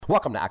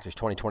Welcome to Actors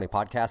 2020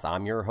 Podcast.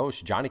 I'm your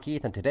host, Johnny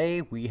Keith, and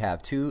today we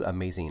have two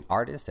amazing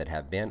artists that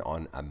have been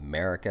on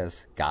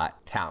America's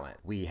Got Talent.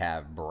 We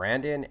have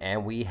Brandon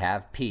and we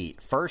have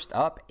Pete. First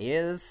up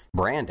is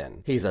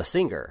Brandon. He's a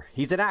singer,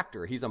 he's an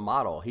actor, he's a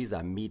model, he's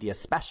a media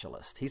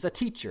specialist, he's a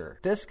teacher.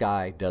 This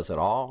guy does it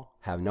all.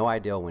 Have no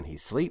idea when he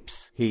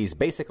sleeps. He's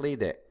basically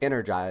the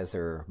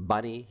Energizer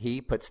bunny. He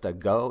puts the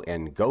go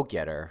and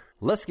go-getter.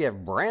 Let's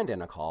give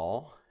Brandon a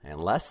call and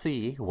let's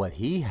see what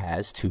he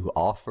has to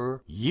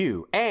offer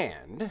you.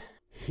 And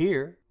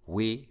here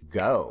we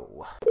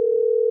go.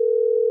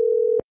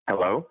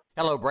 Hello?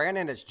 Hello,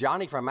 Brandon. It's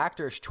Johnny from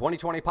Actors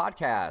 2020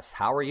 Podcast.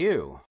 How are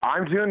you?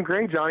 I'm doing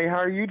great, Johnny. How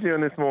are you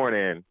doing this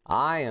morning?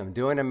 I am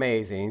doing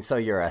amazing. So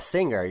you're a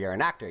singer, you're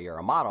an actor, you're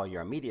a model,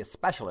 you're a media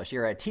specialist,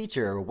 you're a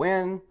teacher.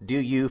 When do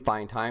you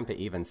find time to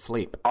even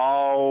sleep?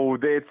 Oh,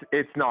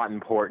 it's not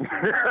important.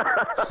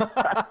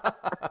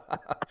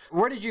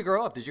 Where did you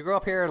grow up? Did you grow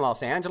up here in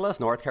Los Angeles,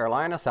 North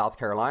Carolina, South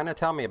Carolina?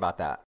 Tell me about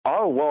that.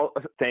 Oh, well,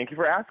 thank you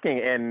for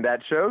asking. And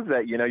that shows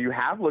that, you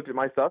have looked at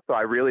my stuff, so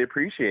I really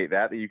appreciate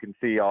that you can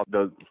see all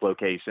those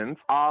locations.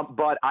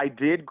 But I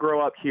did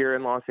grow up here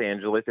in Los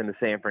Angeles in the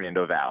San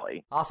Fernando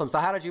Valley. Awesome. So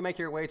how did you make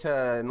your way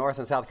to North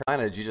and South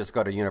Carolina? Did you just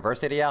go to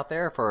university out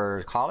there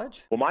for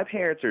college? Well, my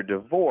parents are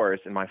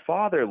divorced, and my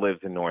father lives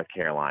in North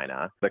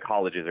Carolina. The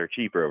colleges are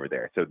cheaper over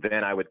there. So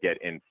then I would get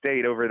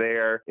in-state over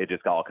there. It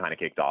just all kind of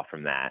kicked off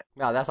from that.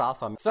 Oh, that's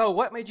awesome. So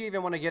what made you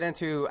even want to get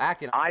into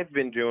acting? I've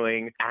been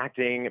doing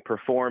acting,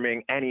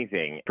 performing,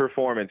 anything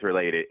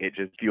performance-related. It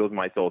just fuels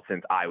my soul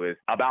since I was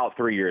about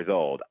 3 years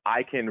old.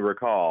 I can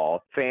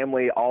recall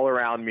family all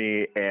around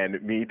me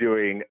and me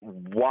doing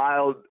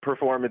wild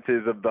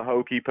performances of the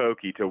Hokey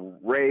Pokey to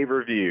rave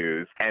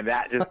reviews, and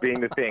that just being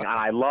the thing. And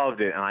I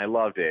loved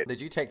it.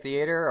 Did you take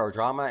theater or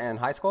drama in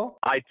high school?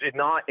 I did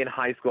not in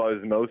high school. I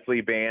was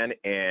mostly band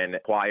and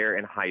choir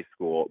in high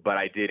school, but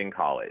I did in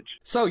college.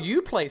 So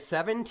you play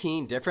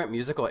 17 different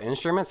musical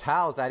instruments?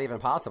 How is that even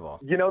possible?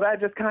 That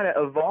just kind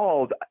of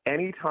evolved.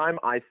 Anytime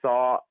I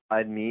saw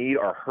a need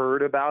or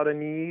heard about a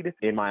need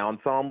in my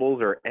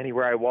ensembles or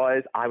anywhere I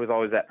was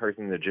always that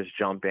person to just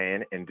jump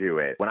in and do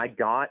it. When I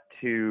got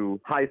to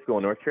high school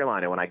in North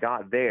Carolina, when I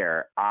got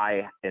there,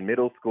 in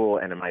middle school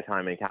and in my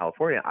time in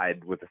California, I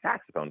was a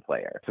saxophone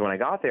player. So when I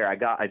got there,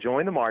 I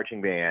joined the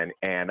marching band,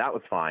 and that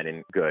was fine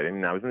and good,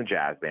 and I was in the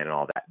jazz band and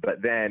all that.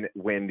 But then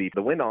when the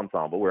wind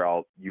ensemble, where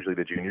all usually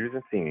the juniors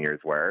and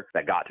seniors were,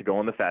 that got to go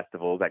on the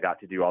festivals, that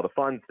got to do all the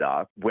fun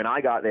stuff, when I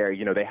got there,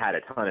 they had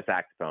a ton of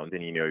saxophones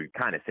and,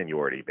 kind of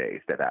seniority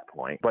based at that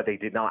point, but they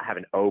did not have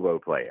an oboe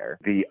player.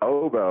 The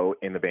oboe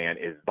in the band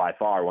is by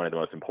far one of the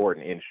most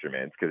important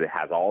instruments because it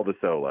has all the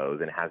solos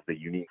and it has the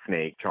unique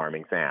snake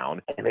charming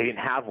sound, and they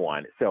didn't have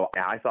one. So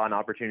I saw an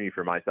opportunity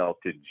for myself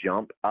to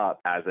jump up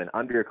as an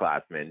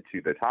underclassman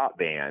to the top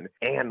band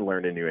and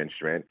learn a new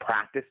instrument,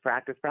 practice,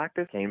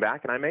 came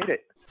back and I made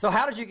it. So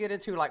how did you get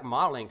into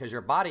modeling? Because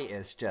your body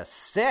is just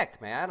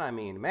sick, man. I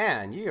mean,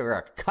 man, you're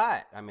a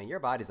cut. I mean, your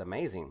body's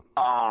amazing.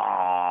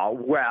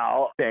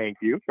 Well, thank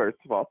you. First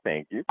of all,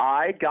 thank you.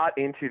 I got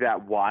into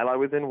that while I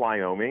was in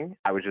Wyoming.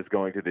 I was just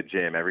going to the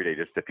gym every day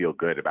just to feel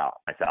good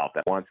about myself.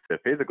 That once the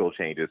physical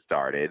changes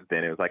started,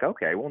 then it was like,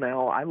 okay, well,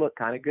 now I look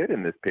kind of good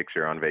in this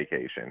picture on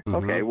vacation. Mm-hmm.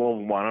 Okay, well,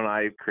 why don't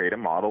I create a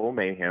model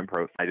mayhem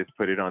pro? I just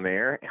put it on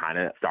there, kind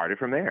of started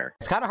from there.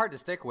 It's kind of hard to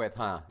stick with,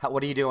 huh?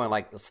 What are you doing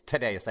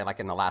today, say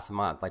in the last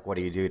month? What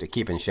do you do to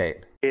keep in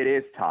shape? It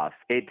is tough.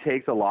 It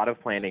takes a lot of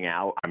planning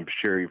out. I'm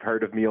sure you've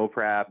heard of meal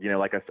prep.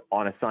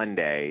 On a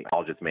Sunday,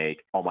 I'll just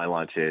make all my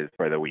lunches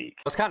for the week.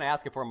 I was kind of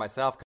asking for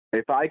myself.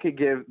 If I could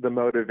give the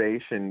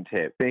motivation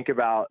tip, think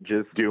about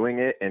just doing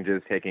it and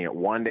just taking it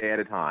one day at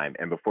a time.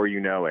 And before you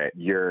know it,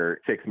 you're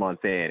 6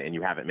 months in and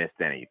you haven't missed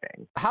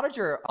anything. How did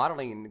your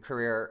modeling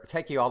career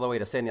take you all the way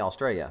to Sydney,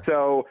 Australia?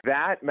 So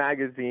that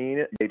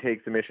magazine, they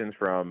take submissions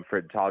from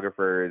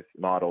photographers,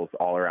 models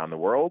all around the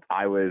world.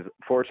 I was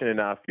fortunate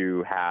enough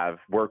to have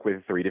worked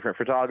with 3 different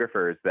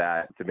photographers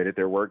that submitted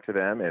their work to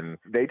them, and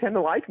they tend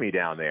to like me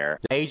down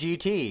there.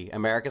 AGT,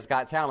 America's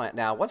Got Talent.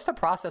 Now, what's the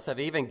process of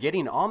even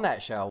getting on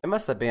that show? It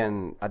must have been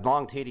a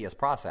long, tedious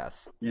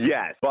process.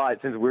 Yes,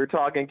 but since we're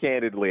talking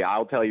candidly,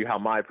 I'll tell you how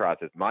my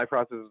process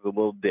is a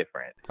little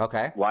different.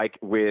 Okay. Like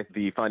with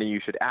the Funny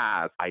You Should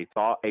Ask, I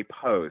saw a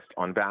post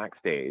on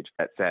Backstage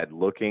that said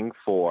looking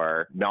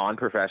for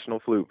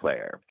non-professional flute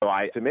player. So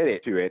I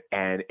submitted to it,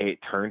 and it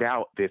turned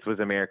out this was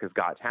America's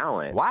Got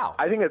Talent. Wow.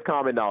 I think it's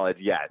common knowledge,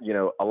 yes.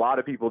 A lot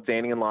of people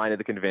standing in line at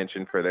the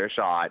convention for their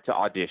shot to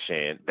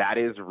audition, that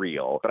is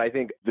real. But I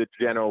think the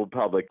general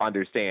public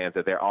understands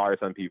that there are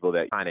some people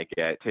that kind of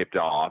get tipped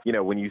off.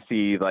 When you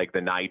see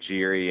the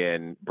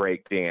Nigerian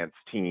breakdance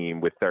team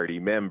with 30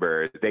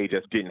 members, they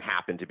just didn't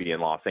happen to be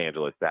in Los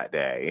Angeles that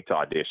day to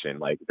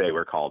audition. They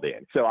were called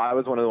in. So I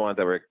was one of the ones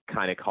that were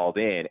kind of called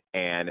in.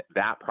 And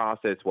that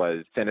process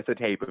was send us a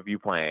tape of you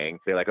playing.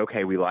 Say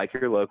okay, we like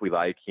your look. We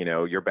like,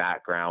 your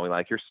background. We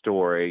like your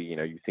story.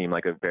 You seem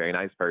like a very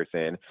nice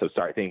person. So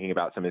start thinking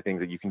about some of the things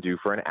that you can do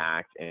for an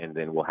act. And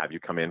then we'll have you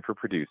come in for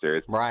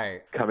producers.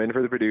 Right. Come in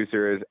for the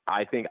producers.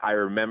 I think I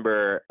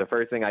remember the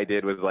first thing I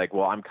did was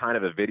well, I'm kind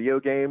of a a video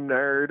game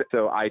nerd.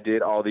 So I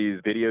did all these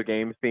video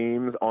game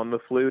themes on the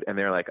flute, and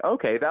they're like,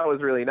 okay, that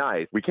was really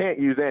nice. We can't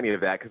use any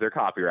of that because they're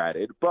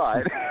copyrighted,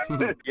 but,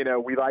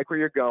 we like where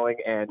you're going,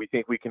 and we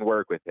think we can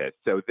work with this.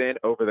 So then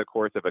over the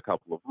course of a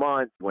couple of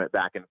months, went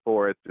back and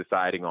forth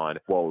deciding on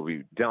what would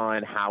be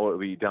done, how it would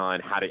be done,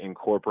 how to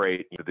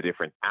incorporate the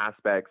different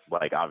aspects.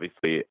 Like,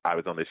 obviously, I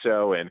was on the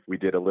show, and we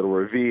did a little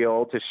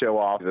reveal to show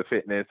off the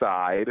fitness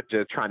side,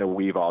 just trying to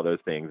weave all those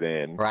things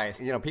in. Right.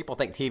 People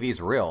think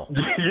TV's real.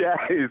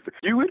 Yes.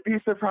 You would be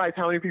surprised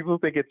how many people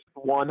think it's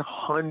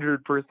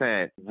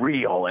 100%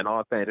 real and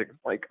authentic.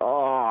 It's like,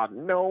 oh,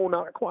 no,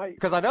 not quite.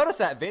 Because I noticed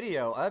that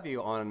video of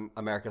you on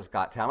America's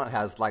Got Talent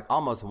has like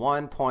almost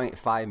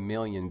 1.5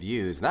 million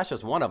views. And that's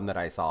just one of them that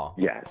I saw.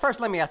 Yes. First,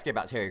 let me ask you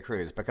about Terry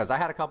Crews, because I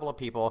had a couple of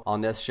people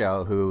on this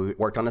show who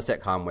worked on a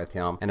sitcom with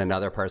him and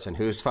another person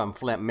who's from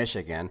Flint,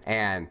 Michigan.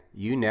 And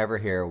you never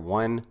hear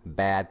one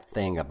bad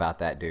thing about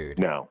that dude.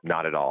 No,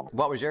 not at all.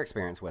 What was your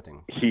experience with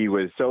him? He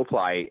was so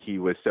polite. He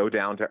was so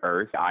down to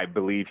earth. I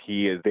believe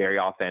he is very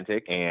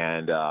authentic,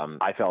 and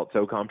I felt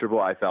so comfortable.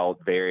 I felt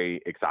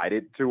very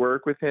excited to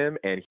work with him.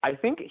 And I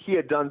think he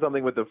had done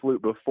something with the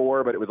flute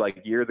before, but it was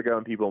like years ago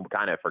and people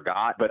kind of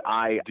forgot. But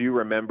I do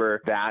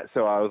remember that.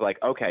 So I was like,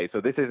 okay,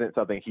 so this isn't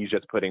something he's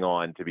just putting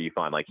on to be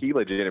fun. Like, he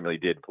legitimately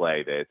did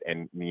play this,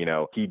 and,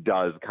 he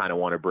does kind of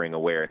want to bring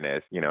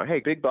awareness,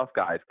 hey, big buff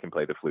guys can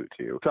play the flute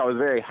too. So I was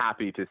very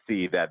happy to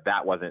see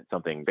that wasn't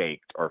something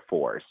baked or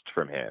forced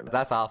from him.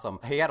 That's awesome.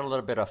 He had a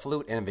little bit of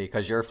flute envy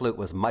because your flute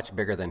was much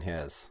bigger than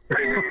his.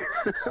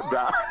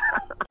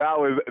 that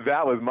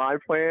was my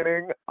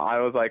planning. I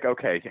was like,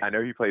 okay, I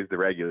know he plays the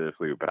regular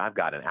flute, but I've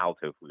got an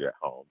alto flute at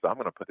home, so I'm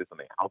going to put this on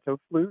the alto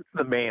flute,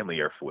 the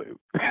manlier flute.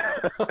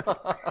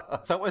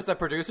 So was the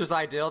producer's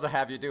ideal to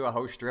have you do a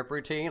whole strip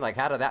routine? Like,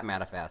 how did that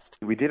manifest?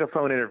 We did a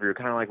phone interview,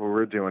 kind of like what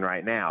we're doing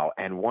right now,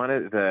 and one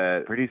of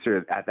the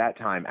producers at that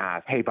time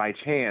asked, hey, by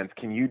chance,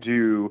 can you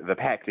do the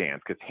peck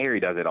dance? Because Terry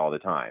does it all the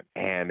time.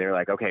 And they're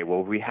like, okay,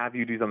 well, if we have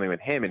you do something with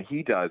him and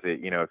he does it,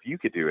 if you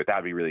could do it,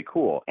 that'd be really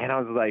cool. And I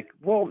was like,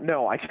 well,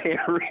 no, I can't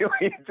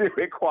really do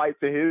it quite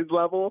to his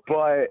level.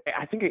 But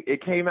I think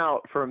it came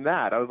out from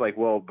that. I was like,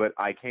 well, but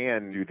I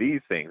can do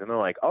these things. And they're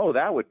like, oh,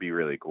 that would be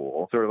really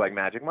cool. Sort of like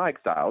Magic Mike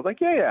style. I was like,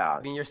 yeah.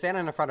 I mean, you're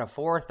standing in front of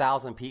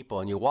 4,000 people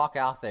and you walk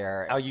out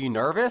there. Are you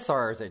nervous,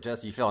 or is it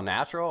just you feel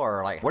natural,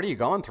 or like, what are you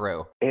going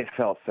through? It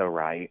felt so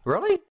right.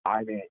 Really?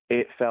 I mean,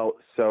 it felt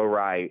so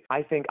right.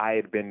 I think I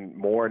had been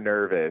more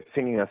nervous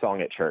singing a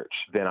song at church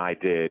than I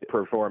did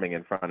performing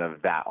in front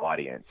of that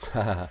audience.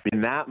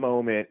 In that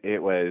moment,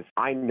 it was,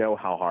 I know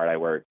how hard I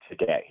worked to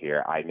get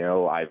here. I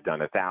know I've done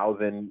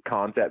 1,000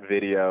 concept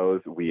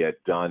videos. We had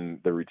done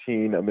the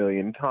routine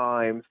 1,000,000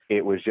 times.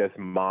 It was just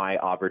my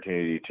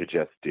opportunity to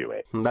just do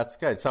it. That's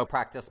good. So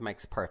practice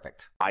makes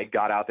perfect. I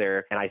got out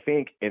there, and I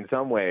think in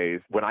some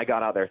ways, when I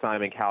got out there,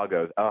 Simon Cowell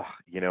goes, oh,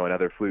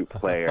 another flute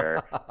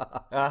player.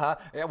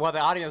 Yeah, well, the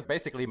audience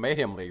basically made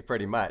him leave,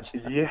 pretty much.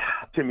 Yeah.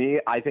 To me,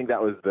 I think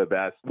that was the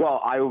best.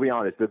 Well, I will be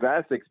honest. The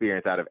best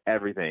experience out of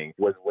everything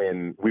was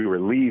when we were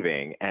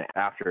leaving and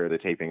after the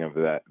taping of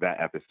that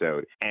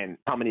episode, and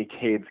how many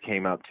kids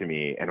came up to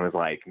me and was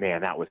like,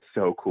 man, that was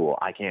so cool.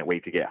 I can't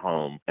wait to get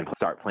home and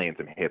start playing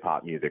some hip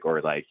hop music,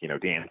 or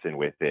dancing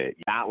with it.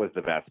 That was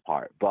the best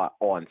part. But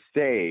on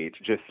stage,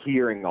 just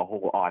hearing the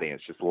whole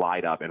audience just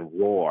light up and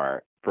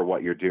roar for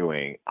what you're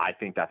doing, I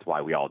think that's why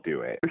we all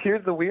do it.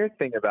 Here's the weird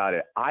thing about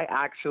it. I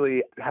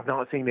actually have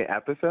not seen the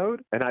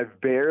episode, and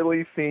I've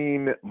barely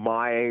seen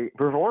my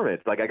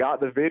performance. Like, I got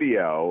the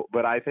video,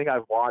 but I think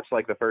I've watched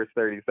like the first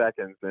 30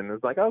 seconds, and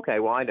it's like, okay,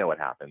 well, I know what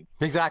happened.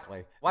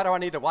 Exactly. Why do I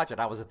need to watch it?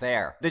 I was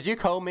there. Did you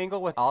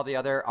co-mingle with all the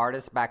other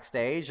artists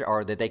backstage,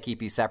 or did they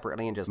keep you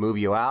separately and just move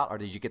you out, or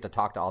did you get to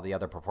talk to all the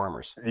other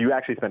performers? You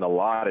actually spend a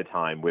lot of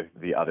time with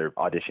the other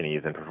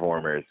auditionees and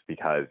performers,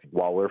 because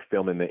while we're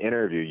filming the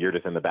interview, you're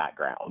just in the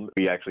background.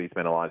 We actually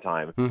spent a lot of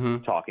time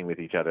talking with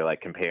each other, like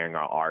comparing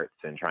our arts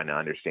and trying to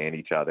understand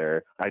each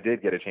other. I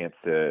did get a chance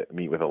to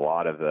meet with a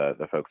lot of the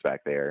folks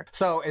back there.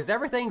 So is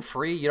everything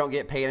free? You don't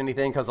get paid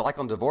anything? Because like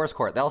on divorce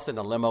court, they'll send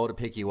a limo to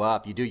pick you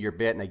up. You do your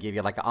bit and they give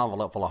you like an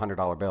envelope full of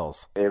 $100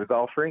 bills. It was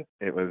all free.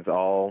 It was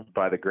all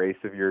by the grace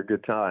of your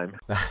good time.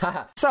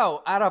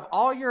 So out of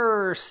all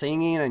your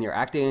singing and your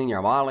acting,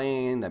 your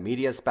modeling, the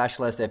media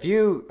specialist, this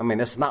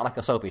is not like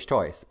a Sophie's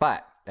Choice,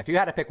 but if you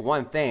had to pick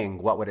one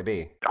thing, what would it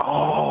be?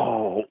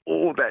 Oh,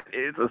 that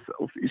is a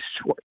Sophie's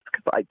Choice,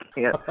 because I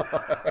can't.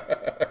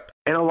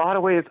 In a lot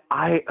of ways,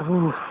 I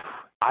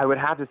would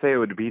have to say it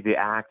would be the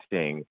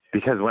acting,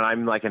 because when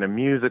I'm like in a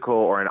musical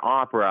or an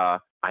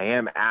opera, I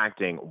am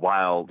acting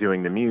while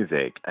doing the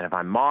music. And if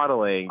I'm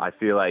modeling, I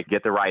feel like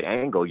get the right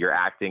angle, you're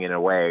acting in a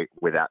way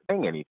without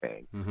saying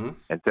anything. Mm-hmm.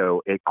 And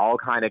so it all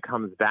kind of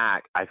comes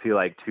back, I feel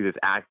like, to this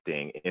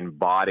acting,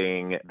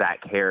 embodying that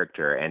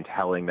character and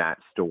telling that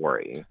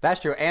story. That's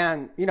true.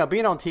 And,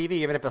 being on TV,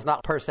 even if it's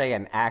not per se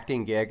an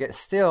acting gig, it's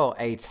still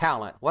a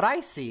talent. What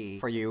I see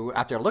for you,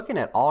 after looking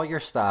at all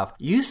your stuff,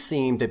 you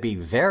seem to be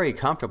very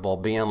comfortable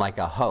being like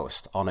a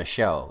host on a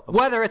show.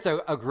 Whether it's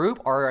a group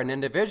or an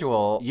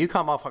individual, you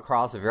come off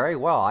across across very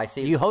well. I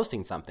see you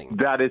hosting something.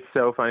 That is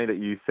so funny that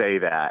you say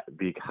that,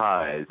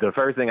 because the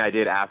first thing I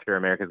did after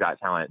America's Got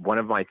Talent, one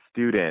of my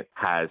students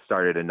has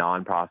started a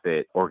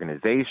nonprofit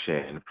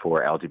organization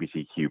for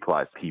LGBTQ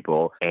plus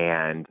people,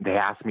 and they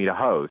asked me to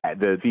host.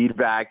 The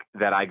feedback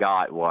that I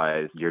got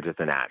was, you're just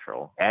a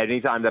natural.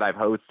 Anytime that I've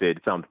hosted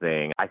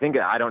something,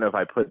 I don't know if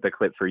I put the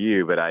clip for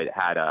you, but I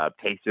had a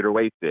Taste It or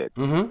Waste It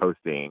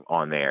hosting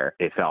on there.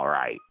 It felt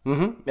right.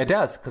 It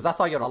does, because I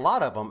saw you on a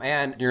lot of them,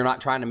 and you're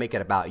not trying to make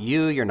it about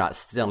you. You're not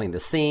stealing the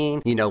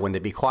scene. You know when to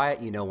be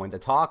quiet. You know when to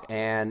talk,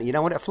 and you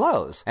know when it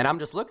flows. And I'm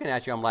just looking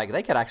at you. I'm like,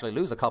 they could actually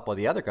lose a couple of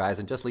the other guys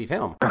and just leave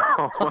him.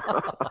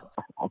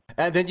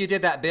 And then you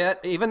did that bit,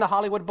 even the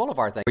Hollywood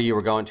Boulevard thing, where you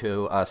were going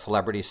to a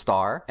celebrity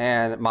star.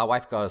 And my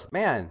wife goes,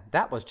 man,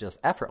 that was just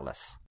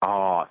effortless.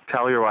 Oh,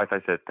 tell your wife I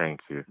said thank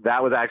you.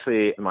 That was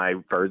actually my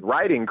first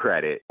writing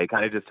credit. They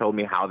kind of just told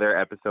me how their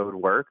episode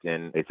worked,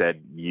 and they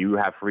said, you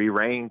have free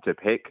reign to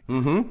pick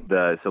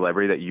the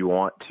celebrity that you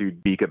want to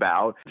speak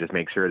about. Just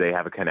make sure they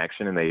have a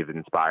connection and they've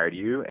inspired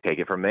you. Take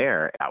it from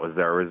there. That was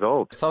their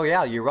result. So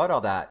yeah, you wrote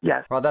all that.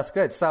 Yes. Well, that's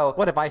good. So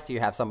what advice do you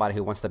have somebody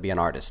who wants to be an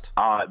artist?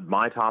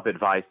 My top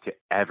advice to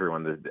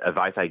everyone, the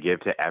advice I give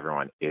to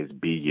everyone, is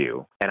be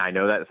you. And I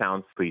know that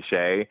sounds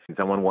cliche.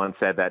 Someone once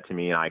said that to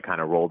me and I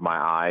kind of rolled my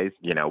eyes.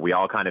 You know, we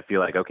all kind of feel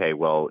like, okay,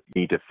 well,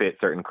 you need to fit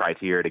certain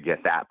criteria to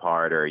get that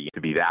part or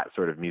to be that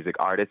sort of music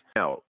artist.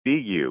 No, be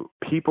you.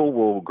 People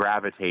will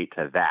gravitate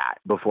to that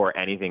before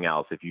anything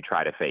else if you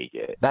try to fake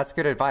it. That's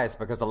good advice,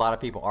 because a lot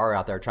of people are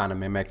out there trying to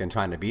mimic and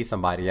trying to be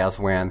somebody else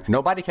when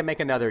nobody can make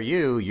another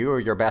you. You are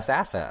your best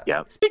asset.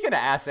 Yep. Speaking of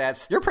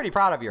assets, you're pretty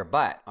proud of your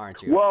butt,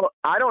 aren't you? Well,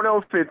 I don't know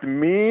if it's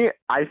me.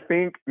 I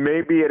think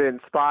maybe it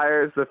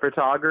inspires the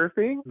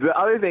photography. The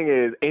other thing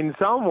is, in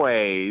some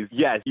ways,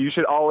 yes, you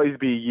should always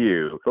be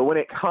you. But when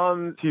it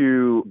comes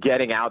to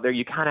getting out there,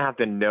 you kind of have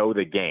to know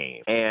the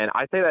game. And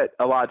I say that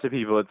a lot to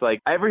people. It's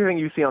like everything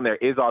you see on there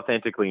is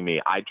authentically me.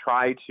 I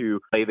try to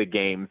play the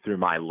game through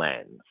my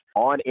lens.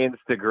 On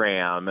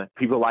Instagram,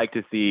 people like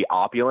to see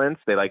opulence.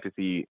 They like to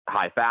see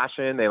high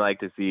fashion. They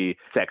like to see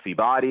sexy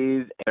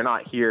bodies. They're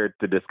not here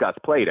to discuss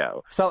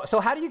Play-Doh.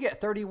 So how do you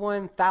get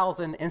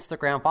 31,000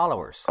 Instagram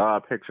followers?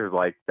 Pictures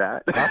like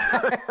that.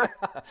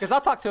 Because I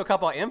talked to a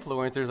couple of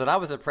influencers and I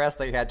was impressed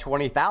they had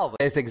 20,000.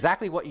 It's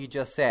exactly what you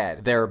just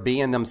said. They're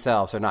being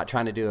themselves. They're not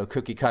trying to do a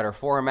cookie cutter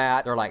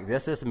format. They're like,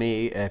 this is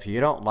me. If you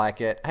don't like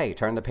it, hey,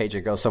 turn the page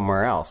and go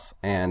somewhere else.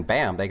 And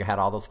bam, they had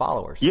all those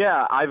followers.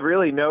 Yeah, I've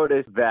really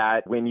noticed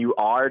that when you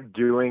are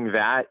doing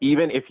that,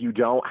 even if you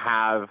don't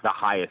have the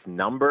highest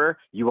number,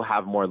 you will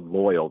have more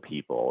loyal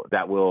people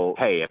that will,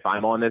 hey, if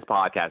I'm on this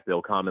podcast,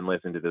 they'll come and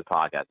listen to this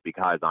podcast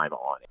because I'm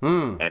on it.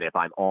 And if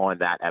I'm on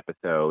that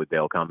episode,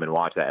 they'll come and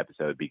watch that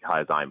episode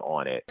because I'm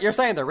on it. You're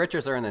saying the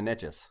riches are in the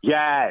niches.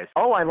 Yes.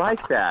 Oh, I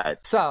like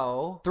that.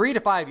 So 3 to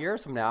 5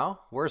 years from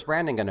now, where's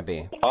Brandon going to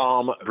be?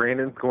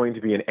 Brandon's going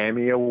to be an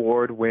Emmy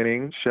Award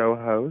winning show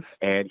host,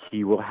 and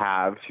he will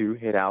have 2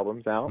 hit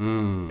albums out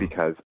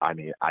because,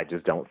 I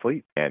just don't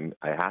sleep. And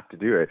I have to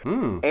do it.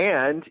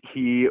 And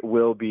he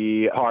will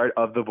be part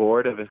of the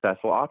board of a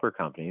successful opera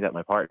company that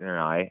my partner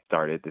and I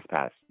started this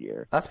past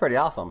year. That's pretty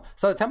awesome.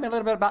 So tell me a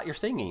little bit about your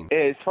singing.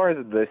 As far as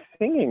the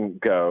singing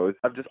goes,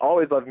 I've just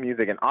always loved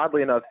music, and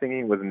oddly enough,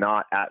 singing was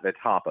not at the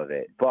top of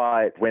it.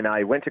 But when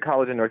I went to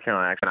college in North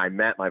Carolina, and I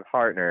met my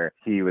partner,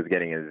 he was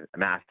getting his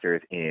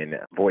master's in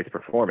voice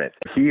performance.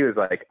 He was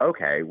like,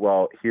 okay,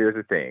 well, here's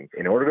the thing.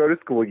 In order to go to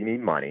school, you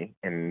need money,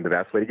 and the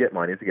best way to get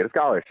money is to get a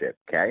scholarship,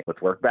 okay?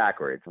 Let's work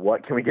backwards.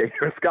 What can we get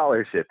you a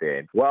scholarship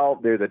in? Well,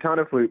 there's a ton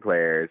of flute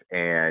players,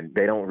 and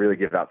they don't really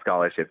give out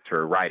scholarships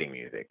for writing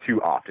music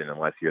too often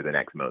unless you're the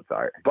next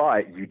Mozart.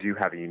 But you do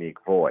have a unique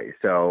voice,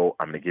 so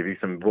I'm going to give you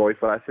some voice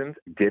lessons.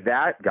 Did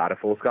that, got a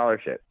full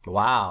scholarship.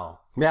 Wow.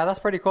 Yeah, that's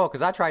pretty cool,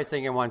 because I tried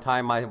singing one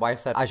time. My wife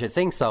said I should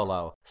sing so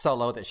low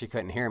that she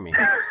couldn't hear me.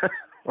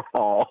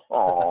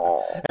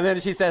 And then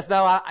she says,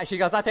 no, she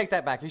goes, I take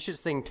that back. You should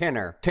sing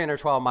tenor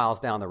 12 miles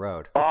down the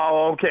road.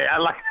 Oh, okay. I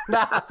like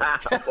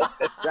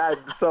that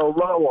so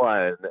low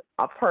one.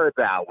 I've heard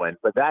that one,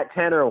 but that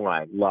tenor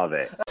one, love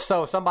it.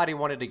 So somebody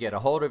wanted to get a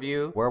hold of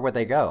you. Where would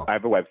they go? I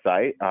have a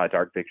website,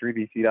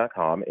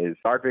 darkvictorybc.com. Is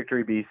Dark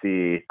Victory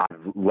BC.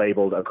 I've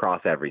labeled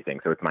across everything.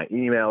 So it's my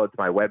email, it's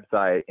my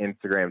website,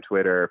 Instagram,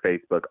 Twitter,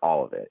 Facebook,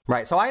 all of it.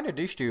 Right. So I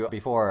introduced you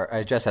before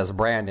just as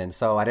Brandon,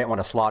 so I didn't want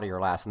to slaughter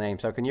your last name.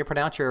 So can you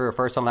pronounce your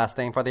first and last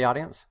name for the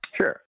audience?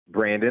 Sure.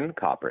 Brandon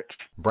Coppridge.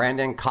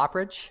 Brandon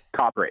Coppridge?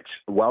 Coppridge.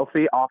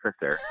 Wealthy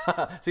officer.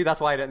 See,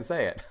 that's why I didn't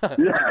say it.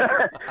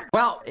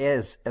 Well,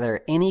 is there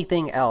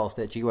anything else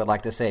that you would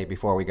like to say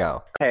before we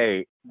go?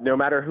 Hey, no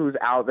matter who's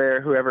out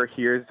there, whoever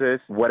hears this,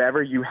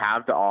 whatever you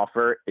have to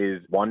offer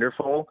is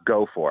wonderful.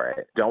 Go for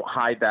it. Don't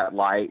hide that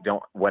light.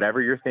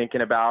 Whatever you're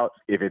thinking about,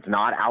 if it's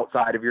not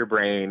outside of your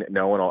brain,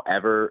 no one will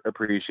ever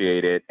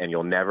appreciate it, and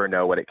you'll never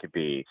know what it could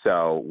be.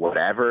 So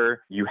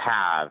whatever you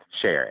have,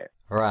 share it.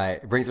 Right.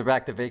 It brings me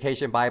back to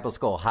Vacation Bible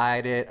School.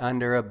 Hide it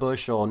under a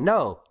bushel.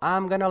 No,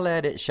 I'm going to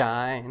let it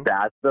shine.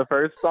 That's the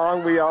first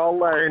song we all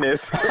learn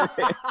is.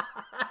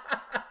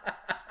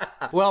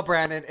 Well,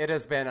 Brandon, it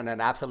has been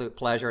an absolute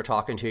pleasure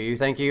talking to you.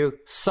 Thank you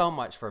so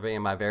much for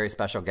being my very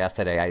special guest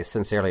today. I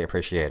sincerely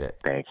appreciate it.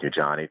 Thank you,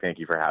 Johnny. Thank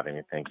you for having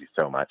me. Thank you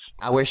so much.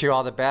 I wish you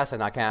all the best,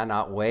 and I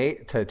cannot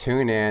wait to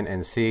tune in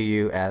and see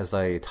you as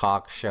a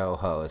talk show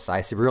host.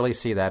 I really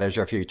see that as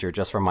your future,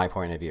 just from my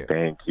point of view.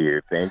 Thank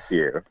you. Thank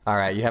you. All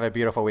right. You have a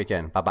beautiful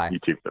weekend. Bye-bye. You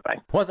too.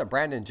 Bye-bye. Wasn't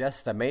Brandon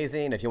just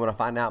amazing? If you want to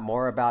find out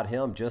more about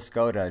him, just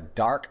go to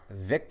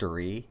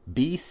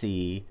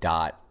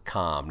darkvictorybc.com.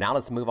 Now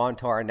let's move on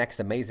to our next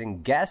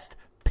amazing guest,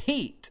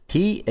 Pete.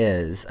 He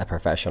is a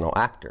professional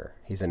actor.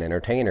 He's an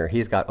entertainer.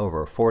 He's got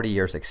over 40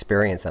 years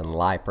experience in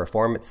live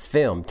performance,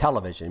 film,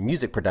 television,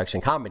 music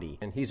production, comedy.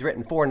 And he's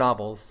written 4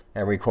 novels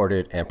and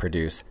recorded and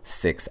produced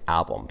 6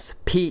 albums.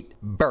 Pete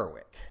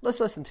Berwick.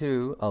 Let's listen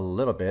to a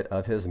little bit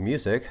of his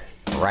music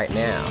right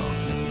now.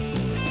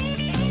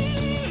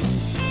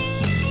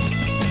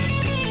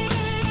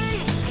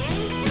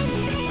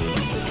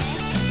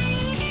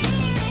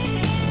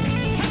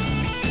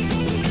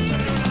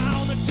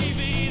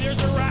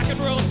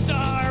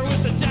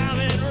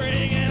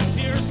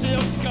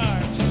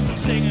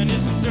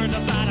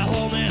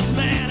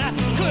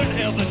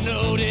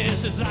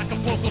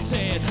 Acapulco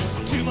Ted.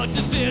 Too much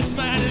of this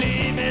might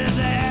leave me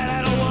there.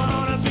 I don't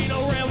wanna be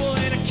no rebel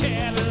in a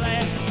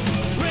Cadillac.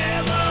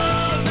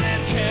 Rebels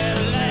and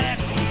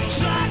Cadillacs,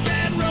 shock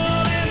and roll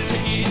and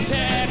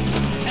ticky-tack.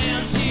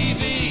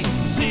 MTV,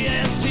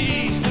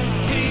 CMT,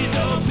 please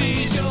oh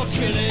please you're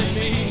killing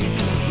me.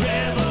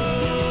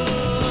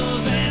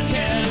 Rebels and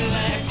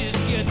Cadillacs,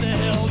 just get the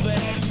hell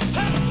back.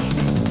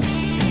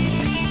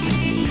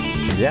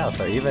 Yeah,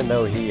 so even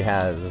though he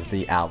has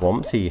the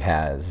albums, he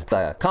has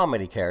the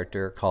comedy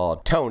character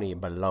called Tony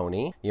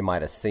Baloney. You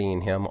might have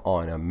seen him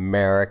on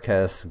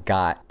America's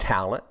Got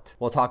Talent.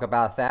 We'll talk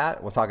about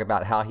that. We'll talk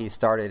about how he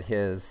started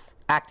his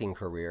acting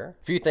career.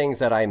 A few things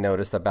that I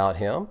noticed about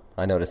him.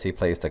 I noticed he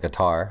plays the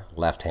guitar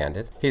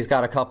left-handed. He's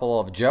got a couple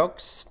of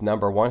jokes.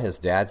 Number one, his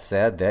dad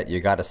said that you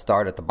got to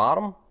start at the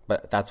bottom.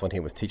 But that's when he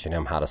was teaching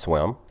him how to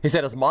swim. He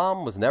said his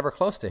mom was never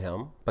close to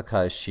him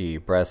because she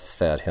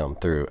breastfed him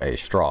through a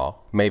straw.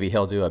 Maybe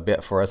he'll do a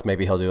bit for us.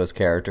 Maybe he'll do his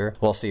character.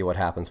 We'll see what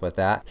happens with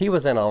that. He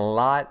was in a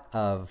lot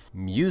of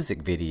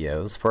music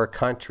videos for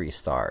country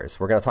stars.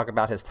 We're going to talk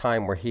about his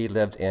time where he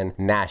lived in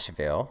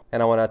Nashville.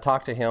 And I want to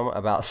talk to him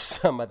about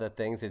some of the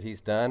things that he's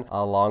done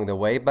along the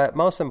way. But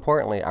most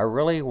importantly, I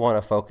really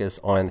want to focus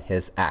on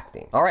his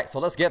acting. All right, so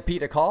let's get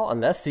Pete a call and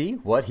let's see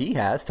what he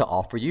has to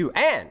offer you.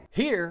 And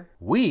here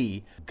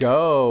we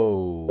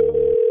go.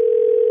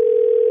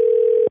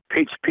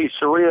 Pete's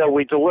Pizzeria,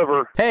 we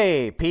deliver.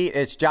 Hey, Pete,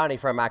 it's Johnny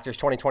from Actors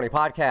 2020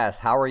 Podcast.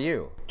 How are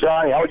you?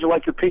 Johnny, how would you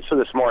like your pizza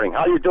this morning?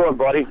 How you doing,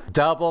 buddy?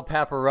 Double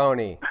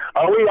pepperoni.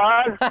 Are we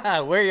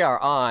on? We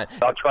are on.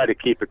 I'll try to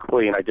keep it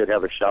clean. I did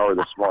have a shower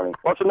this morning.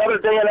 Well, it's another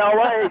day in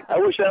L.A. I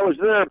wish I was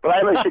there, but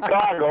I'm in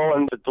Chicago,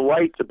 and it's a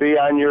delight to be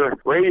on your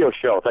radio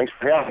show. Thanks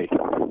for having me.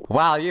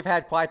 Wow, you've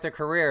had quite the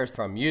careers,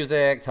 from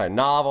music to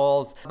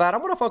novels. But I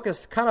want to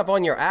focus kind of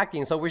on your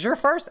acting. So was your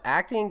first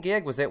acting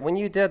gig, was it when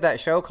you did that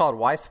show called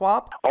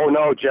Y-Swap? Oh,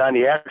 no,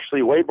 Johnny.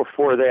 Actually, way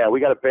before that.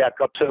 We got to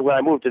back up to when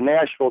I moved to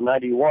Nashville in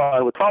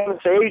 91 with Thomas'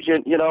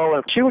 agent, you know,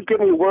 and she would give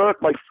me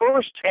work. My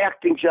first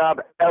acting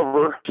job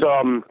ever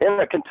was in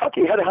the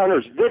Kentucky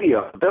Headhunters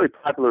video, a very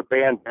popular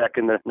band back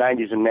in the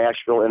 90s in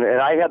Nashville. And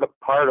I had the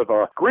part of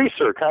a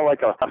greaser, kind of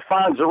like a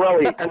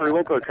Fonzarelli, Henry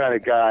Winkler kind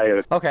of guy.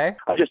 Okay.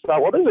 I just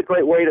thought, well, this is a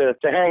great way to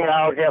hang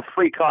out, have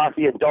free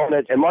coffee and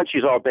donuts and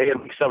munchies all day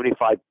and like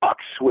 $75.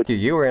 With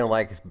You were in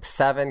like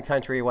 7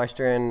 country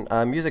western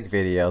music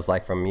videos,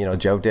 like from, you know,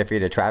 Joe Diffie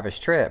to Travis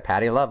Tritt,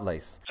 Patty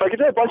Lovelace. So I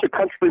did a bunch of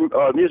country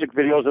music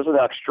videos as an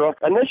extra.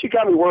 And then she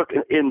got me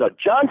working in the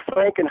John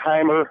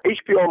Frankenheimer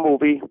HBO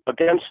movie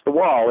Against the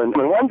Wall. And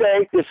one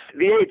day, the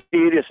AD,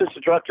 the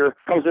assistant director,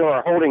 comes in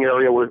our holding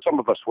area where some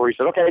of us were. He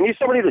said, okay, I need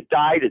somebody to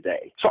die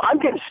today. So I'm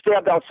getting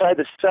stabbed outside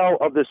the cell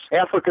of this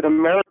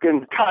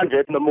African-American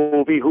convict in the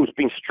movie who's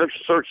being strip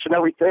searched and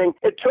everything.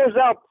 It turns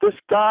out this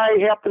guy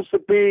happens to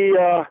be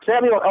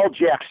Samuel L.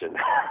 Jackson.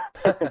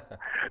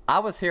 I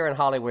was here in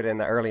Hollywood in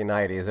the early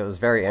 90s. It was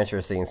very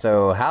interesting.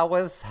 So how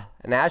was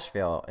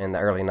Nashville in the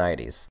early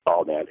 90s?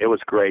 Oh, man, it was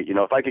great. You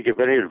know, if I could give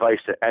any advice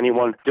to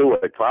anyone, do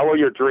it. Follow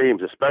your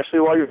dreams, especially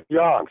while you're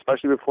young,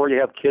 especially before you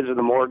have kids and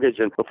a mortgage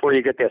and before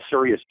you get that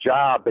serious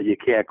job that you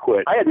can't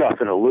quit. I had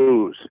nothing to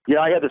lose. You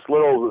know, I had this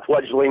little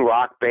fledgling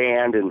rock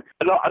band. And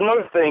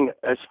another thing,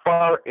 as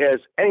far as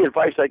any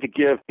advice I could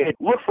give,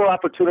 look for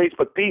opportunities,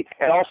 but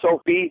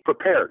also be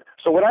prepared.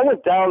 So when I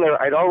went down there,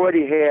 I'd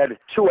already had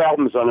 2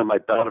 albums under my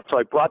belt. So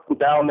I brought them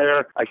down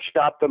there. I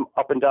shopped them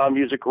up and down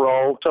Music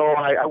Row. So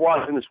I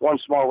was in this one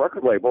small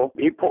record label.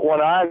 He put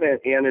one on,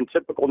 and in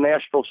typical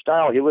Nashville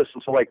style, he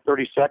listened to like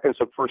 30 seconds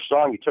of first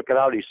song. He took it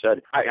out. He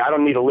said, I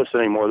don't need to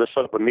listen anymore. This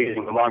is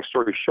amazing. Long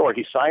story short,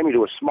 he signed me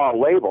to a small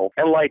label.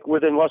 And like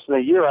within less than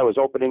a year, I was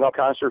opening up a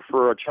concert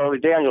for Charlie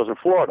Daniels in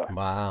Florida.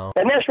 Wow.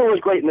 And Nashville was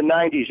great in the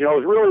 90s. You know,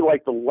 it was really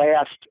like the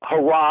last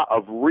hurrah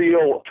of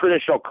real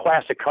traditional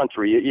classic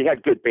country. You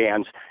had good bands.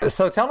 bands.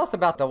 So tell us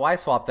about the wife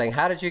swap thing.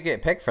 How did you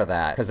get picked for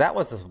that? Because that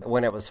was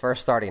when it was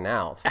first starting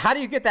out. How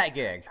do you get that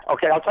gig?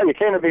 Okay, I'll tell you, it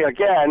came to me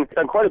again. I've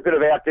done quite a bit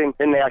of acting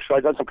in Nashville.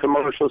 I've done some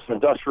commercials, some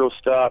industrial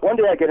stuff. One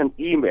day I get an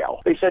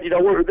email. They said,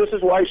 this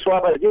is Wife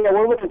Swap. I said,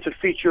 we're looking to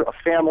feature a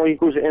family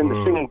who's in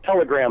the singing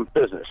telegram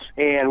business.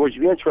 And would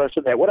you be interested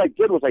in that? What I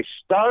did was I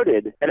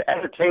started an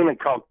entertainment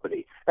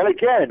company. And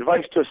again,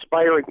 advice to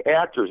aspiring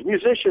actors,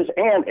 musicians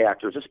and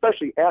actors,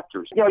 especially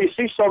actors. You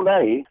see so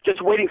many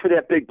just waiting for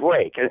that big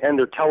break, and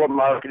they're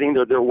telemarketing,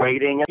 they're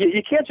waiting.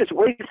 You can't just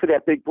wait for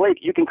that big break.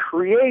 You can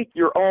create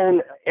your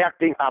own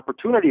acting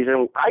opportunities.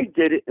 And I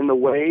did it in the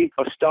way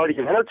of starting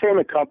an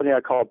entertainment company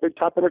I call Big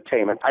Top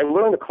Entertainment. I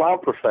learned the clown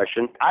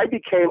profession. I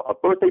became a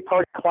birthday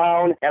party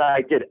clown, and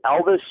I did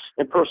Elvis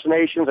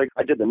impersonations.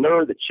 I did the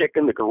nerd, the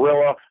chicken, the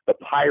gorilla, the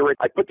pirate.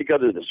 I put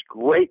together this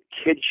great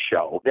kids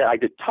show that I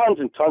did tons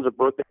and tons of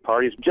birthday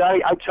parties.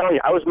 Johnny, I'm telling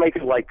you, I was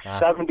making like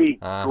 70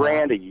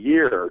 grand a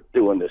year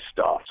doing this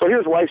stuff. So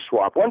here's Wife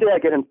Swap. One day I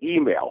get an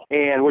email,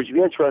 and would you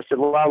be interested?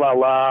 La, la,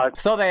 la.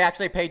 So they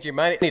actually paid you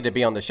money to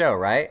be on the show,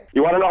 right?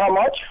 You want to know how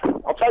much?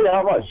 I'll tell you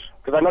how much,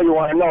 because I know you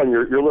want to know, and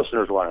your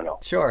listeners want to know.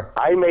 Sure.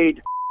 I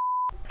made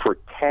for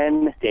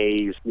 10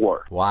 days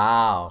work.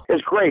 Wow.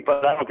 It's great,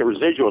 but I don't get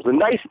residuals. The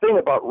nice thing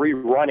about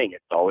rerunning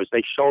it, though, is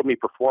they showed me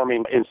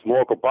performing in some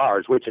local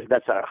bars,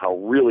 that's how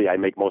really I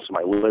make most of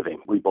my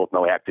living. We both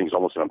know acting is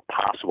almost an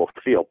impossible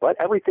field, but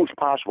everything's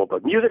possible.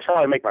 But music's how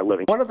I make my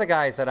living. One of the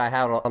guys that I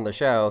had on the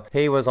show,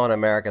 he was on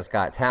America's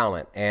Got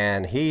Talent,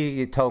 and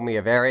he told me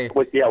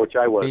which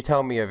I was. He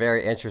told me a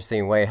very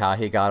interesting way how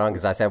he got on,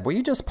 because I said, were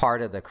you just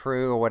part of the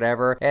crew or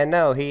whatever? And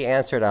no, he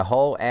answered a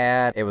whole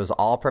ad. It was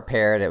all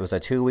prepared. It was a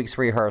 2 weeks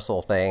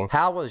rehearsal thing.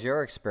 How was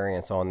your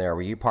experience on there?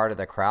 Were you part of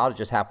the crowd,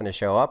 just happened to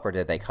show up, or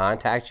did they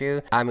contact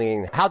you? I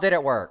mean, how did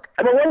it work?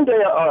 I mean, one day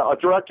a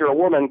director, a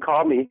woman,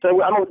 called me and said,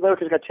 I'm with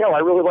America's Got Talent. I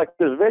really like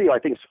this video. I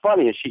think it's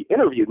funny. And she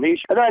interviewed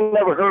me. And then I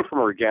never heard from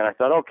her again. I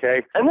thought,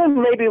 okay. And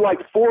then maybe like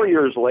 4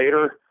 years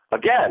later,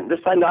 again, this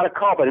time not a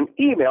call, but an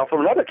email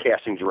from another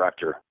casting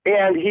director.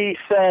 And he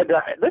said,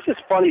 this is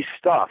funny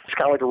stuff. It's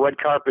kind of like a red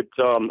carpet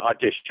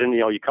audition.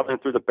 You come in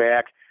through the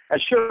back.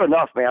 And sure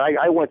enough, man,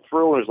 I went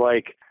through and it was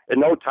like, in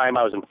no time,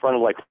 I was in front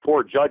of like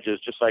 4 judges,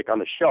 just like on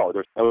the show.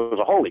 It was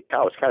a holy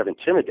cow. It was kind of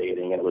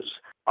intimidating. And it was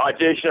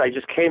audition. I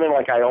just came in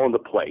like I owned the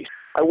place.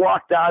 I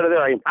walked out of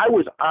there. I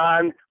was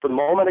on from the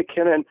moment I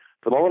came in,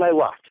 from the moment I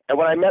left. And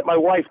when I met my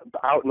wife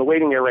out in the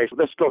waiting area, I said,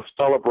 let's go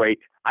celebrate.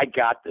 I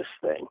got this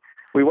thing.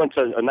 We went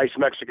to a nice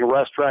Mexican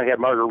restaurant, had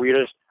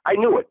margaritas. I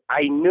knew it.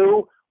 I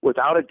knew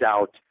without a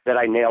doubt that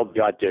I nailed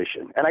the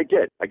audition. And I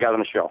did. I got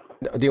on the show.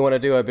 Do you want to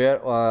do a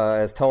bit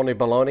as Tony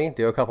Baloney?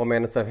 Do a couple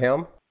minutes of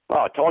him?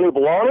 Oh, Tony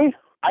Baloney?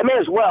 I may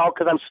as well,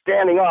 because I'm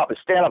standing up.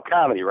 It's stand-up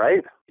comedy,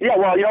 right? Yeah,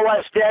 well, you know why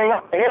I'm standing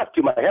up? I have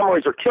to. My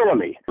hemorrhoids are killing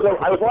me. So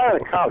I was lying on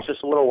the couch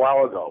just a little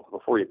while ago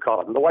before you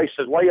called. And the wife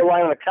says, why are you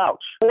lying on the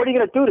couch? What are you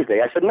going to do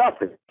today? I said,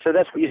 nothing. She said,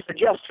 that's what you said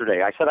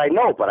yesterday. I said, I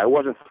know, but I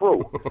wasn't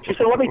through. She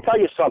said, let me tell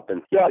you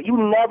something. You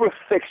never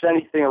fix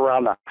anything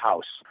around the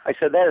house. I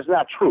said, that is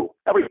not true.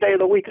 Every day of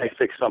the week I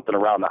fix something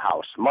around the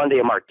house. Monday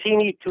a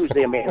martini,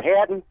 Tuesday a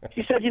Manhattan.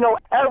 She said,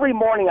 every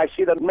morning I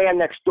see the man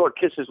next door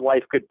kiss his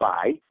wife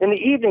goodbye. In the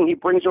evening he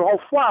brings her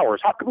home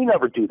flowers. How come we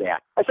never do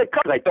that? I said,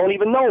 because I don't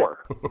even know her.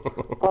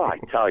 Oh, I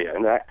tell you.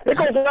 And it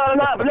goes on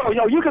and on. But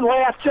no, you can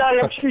laugh, Johnny.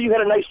 I'm sure you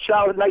had a nice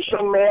childhood, a nice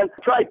young man.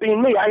 Try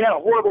being me. I had a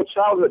horrible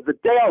childhood. The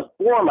day I was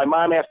born, my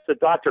mom asked the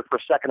doctor for a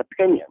second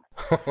opinion.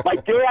 My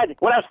dad,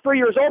 when I was 3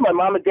 years old, my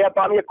mom and dad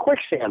bought me a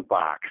quicksand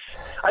box.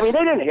 I mean,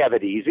 they didn't have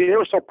it easy. They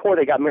were so poor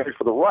they got married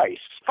for the rice.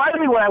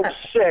 Finally, when I was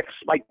 6,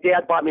 my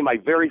dad bought me my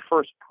very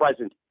first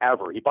present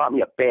ever. He bought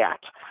me a bat.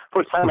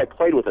 First time I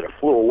played with it, it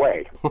flew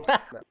away.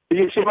 Did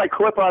you see my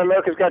clip on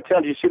America's Got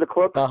Talent? Did you see the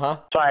clip? Uh-huh.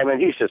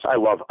 Simon,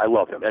 I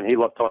love him. And he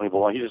loved Tony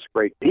Baloney. He's just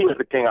great. He was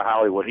the king of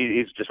Hollywood.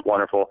 He's just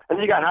wonderful. And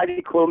then you got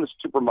Heidi Klum,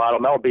 the supermodel,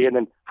 Mel B, and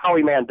then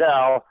Howie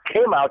Mandel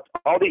came out,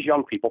 all these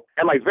young people.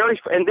 And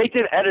they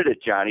did edit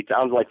it, Johnny,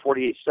 down to like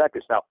 48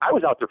 seconds. Now, I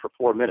was out there for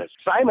 4 minutes.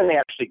 Simon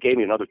actually gave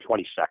me another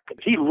 20 seconds.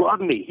 He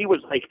loved me. He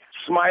was like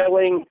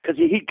smiling because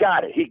he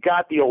got it. He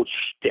got the old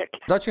shtick.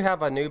 Don't you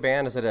have a new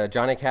band? Is it a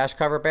Johnny Cash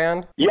cover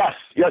band? Yes,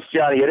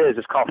 Johnny, it is.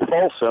 It's called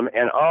Folsom.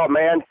 And oh,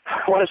 man,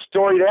 what a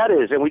story that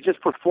is. And we just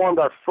performed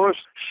our first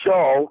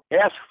show,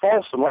 Ask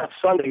Folsom, last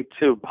Sunday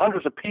to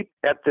hundreds of people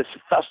at this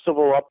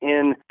festival up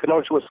in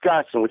Kenosha,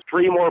 Wisconsin, with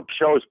 3 more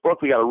shows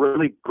booked. We got a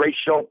really great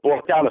show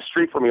booked down the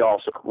street from me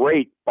also.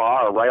 Great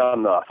bar right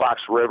on the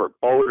Fox River.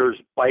 Boaters,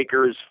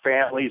 bikers,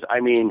 families. I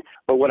mean,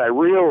 but when I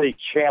really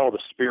channel the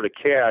spirit of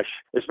Cash,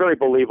 it's very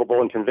believable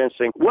and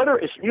convincing, whether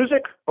it's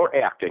music or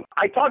acting.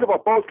 I talk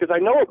about both because I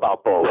know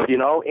about both,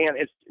 know, and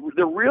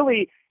they're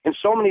really, in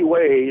so many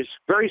ways,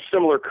 very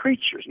similar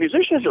creatures.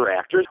 Musicians are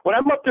actors. When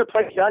I'm up there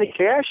playing Johnny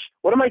Cash,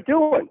 what am I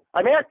doing?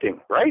 I'm acting,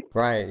 right?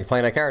 Right, you're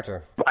playing a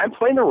character. I'm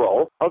playing the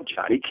role of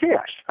Johnny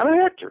Cash. I'm an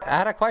actor. I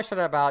had a question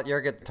about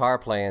your guitar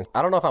playing.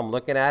 I don't know if I'm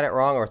looking at it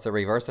wrong or it's a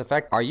reverse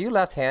effect. Are you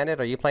left-handed?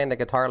 Are you playing the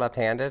guitar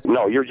left-handed?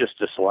 No, you're just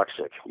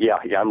dyslexic. Yeah,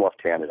 I'm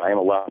left-handed. I am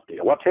a lefty.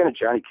 A left-handed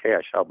Johnny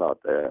Cash. How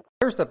about that?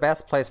 Where's the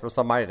best place for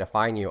somebody to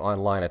find you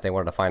online if they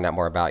wanted to find out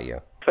more about you?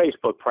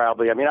 Facebook,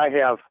 probably. I mean, I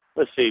have,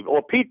 let's see,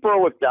 well,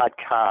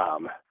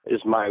 PeteBerwick.com is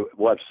my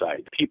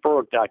website,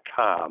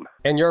 PeteBerwick.com.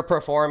 And you're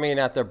performing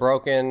at the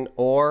Broken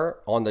Oar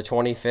on the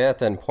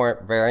 25th in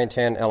Port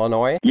Barrington,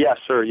 Illinois? Yes,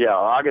 sir, yeah.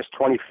 August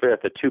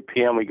 25th at 2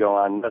 p.m. we go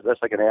on.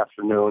 That's like an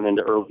afternoon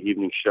into early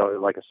evening show.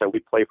 Like I said, we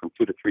play from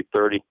 2 to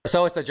 3:30.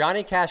 So it's the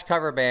Johnny Cash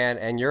cover band,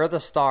 and you're the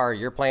star.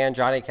 You're playing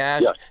Johnny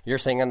Cash? Yes. You're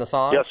singing the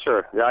songs? Yes,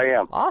 sir. Yeah, I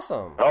am.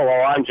 Awesome. Oh,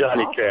 well, I'm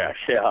Johnny Awesome. Cash.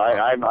 Yeah,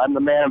 I'm the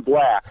man in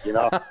black, you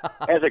know.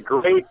 It's a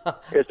great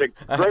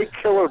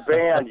killer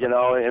band, you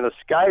know, and the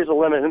sky's the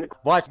limit.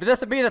 Watch,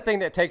 this would be the thing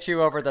that takes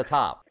you over the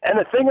top. And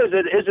the thing is,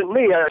 it isn't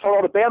me. I told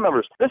all the band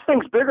members, this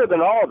thing's bigger than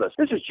all of us.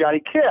 This is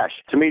Johnny Cash.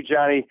 To me,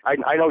 Johnny, I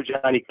know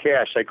Johnny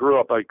Cash. I grew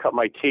up, I cut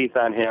my teeth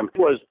on him.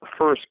 He was the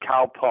first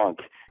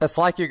cowpunk. It's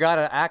like you got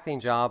an acting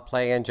job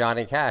playing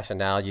Johnny Cash, and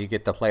now you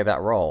get to play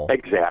that role.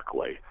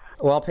 Exactly.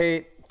 Well,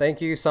 Pete,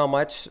 thank you so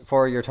much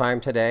for your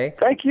time today.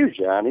 Thank you,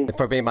 Johnny.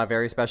 For being my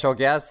very special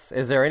guest.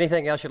 Is there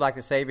anything else you'd like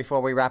to say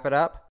before we wrap it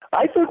up?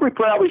 I think we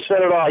probably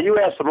said it all. You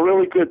asked some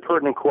really good,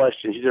 pertinent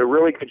questions. You did a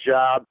really good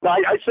job.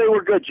 I'd say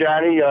we're good,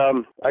 Johnny.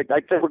 I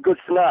think we're good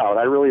for now, and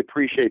I really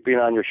appreciate being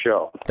on your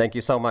show. Thank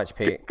you so much,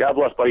 Pete. God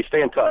bless, buddy.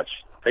 Stay in touch.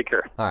 Take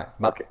care. All right.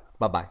 Okay.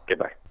 Bye-bye.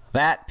 Goodbye.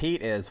 That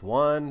Pete is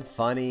one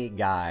funny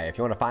guy. If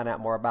you want to find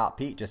out more about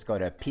Pete, just go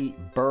to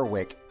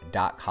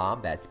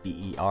PeteBerwick.com. That's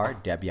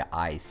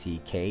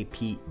BERWICK,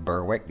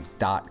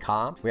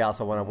 PeteBerwick.com. We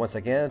also want to once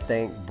again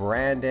thank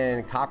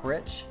Brandon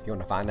Copperich. If you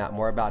want to find out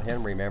more about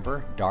him,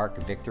 remember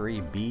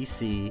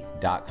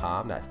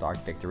darkvictorybc.com. That's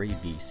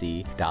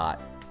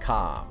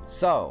darkvictorybc.com.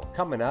 So,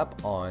 coming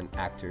up on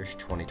Actors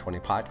 2020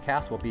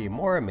 podcast will be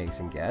more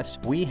amazing guests.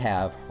 We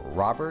have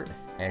Robert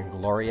and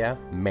Gloria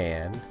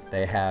Mann.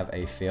 They have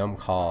a film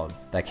called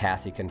The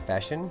Cassie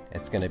Confession.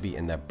 It's going to be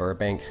in the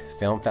Burbank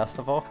Film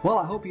Festival. Well,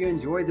 I hope you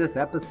enjoyed this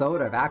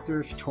episode of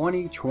Actors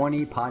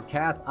 2020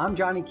 podcast. I'm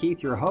Johnny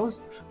Keith, your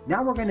host.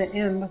 Now we're going to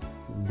end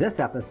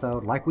this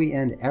episode like we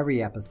end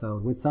every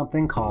episode with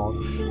something called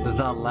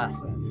The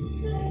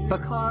Lesson.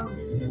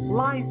 Because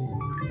life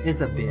is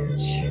a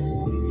bitch.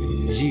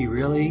 Gee,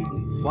 really?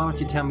 Why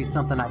don't you tell me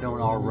something I don't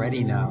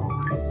already know?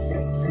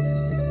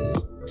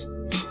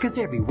 Cause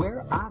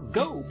everywhere I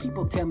go,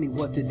 people tell me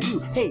what to do.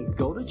 Hey,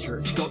 go to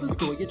church, go to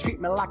school, you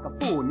treat me like a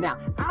fool. Now,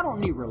 I don't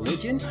need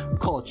religion,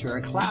 culture,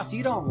 and class.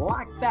 You don't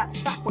like that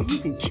fact? Well, you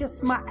can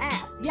kiss my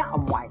ass. Yeah,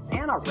 I'm white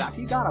and I rap.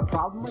 You got a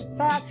problem with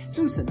that?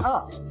 Loosen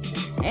up.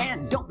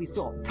 And don't be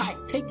so uptight.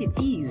 Take it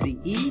easy,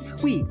 E.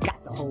 We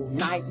got the whole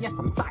night. Yes,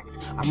 I'm psyched.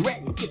 I'm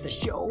ready to get the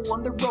show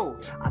on the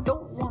road. I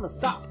don't want to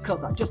stop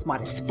cause I just might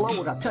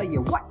explode. I'll tell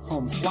you what,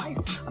 home slice,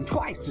 I'm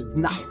twice as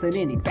nice than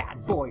any bad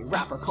boy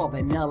rapper called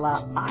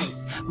Vanilla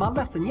Ice. My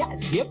lesson, yeah,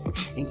 it's hip.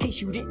 In case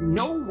you didn't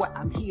know what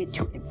I'm here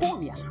to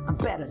inform you, I'm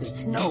better than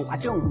snow. I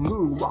don't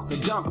moonwalk or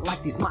dunk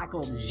like these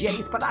Michael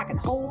J's, but I can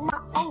hold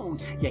my own.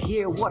 You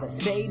hear what I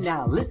say?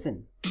 Now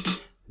listen,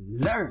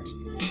 learn,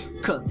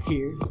 cause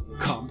here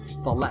comes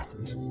the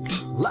lesson.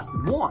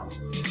 Lesson 1.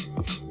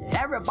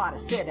 Everybody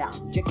sit down.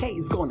 JK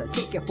is gonna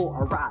take you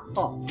for a ride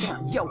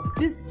uptown. Yo,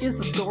 this is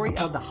the story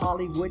of the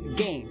Hollywood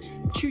game.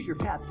 Choose your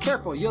path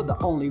careful, you're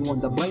the only one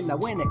to blame. Now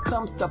when it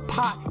comes to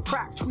pot,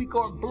 crack, tweak,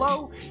 or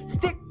blow,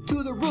 stick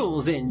to the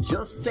rules and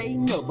just say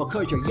no.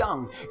 Because you're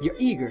young, you're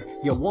eager,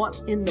 you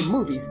want in the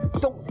movies.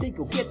 Don't think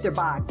you'll get there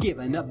by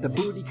giving up the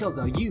booty. Cause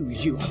they'll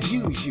use you,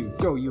 abuse you,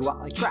 throw you out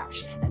like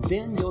trash. And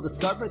then you'll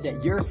discover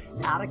that you're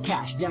out of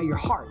cash. Now your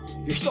heart,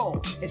 your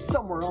soul is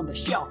somewhere on the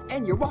shelf.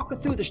 And you're walking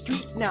through the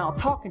streets now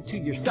talking to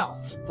yourself.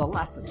 The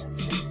lesson.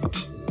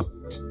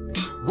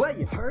 Well,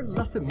 you heard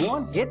lesson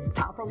 1, it's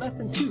time for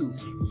lesson 2.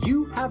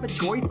 You have a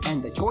choice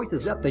and the choice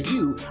is up to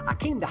you. I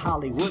came to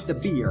Hollywood to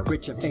be a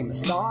rich and famous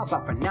star,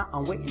 but for now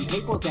I'm waiting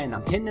tables and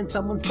I'm tending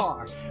someone's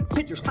bar.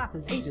 Pictures,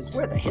 classes, agents,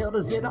 where the hell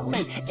does it all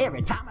end?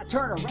 Every time I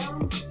turn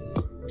around,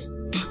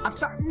 I'm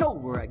starting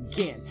over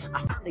again. I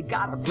finally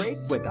got a break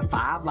with a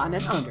 5 line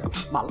and under.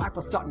 My life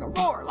was starting to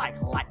roar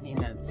like lightning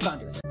and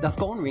thunder. The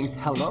phone rings,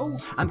 hello?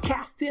 I'm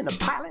cast in a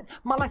pilot.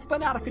 My life's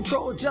been out of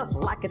control just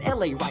like an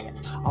LA riot.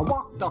 I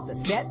walked off the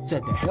set,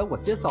 said to hell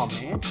with this, all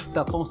man.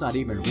 The phone's not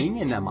even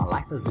ringing and my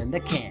life is in the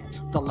can.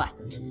 The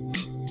lesson.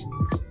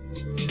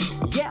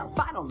 Yeah,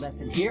 final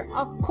lesson here,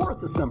 of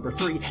course it's number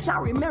 3.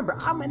 Now remember,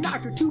 I'm an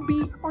actor to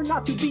be or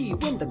not to be.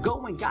 When the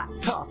going got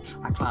tough,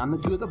 I climbed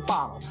into the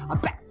bottle. I'm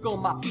back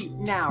on my feet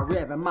now,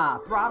 revving my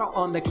throttle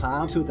on the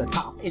climb to the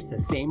top. It's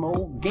the same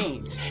old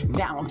games.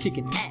 Now I'm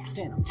kicking ass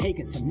and I'm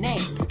taking some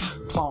names.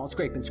 clawing,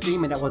 scraping,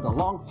 screaming. That was a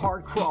long,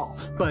 hard crawl,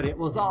 but it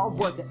was all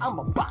worth it. I'm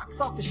a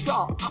box office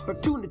draw.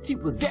 Opportunity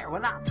was there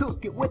when I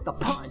took it with a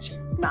punch.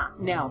 Not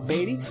now,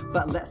 baby,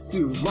 but let's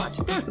do lunch.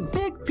 There's a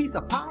big piece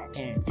of pie,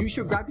 and you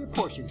should grab your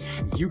portion.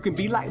 You can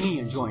be like me,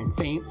 enjoying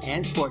fame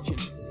and fortune.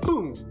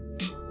 Boom.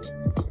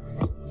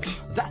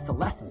 That's the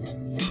lesson.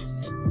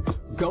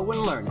 Go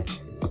and learn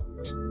it.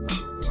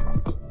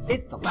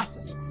 It's the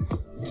lesson.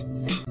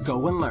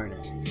 Go and learn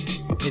it.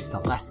 It's the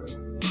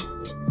lesson.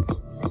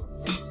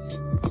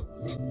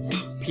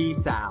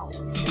 Peace out.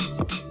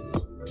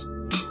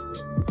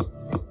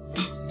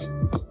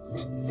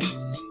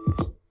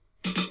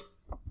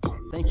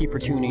 Thank you for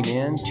tuning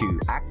in to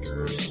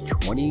Actors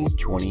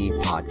 2020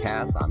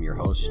 Podcast. I'm your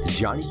host,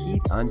 Johnny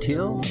Keith.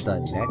 Until the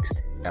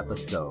next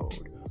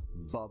episode.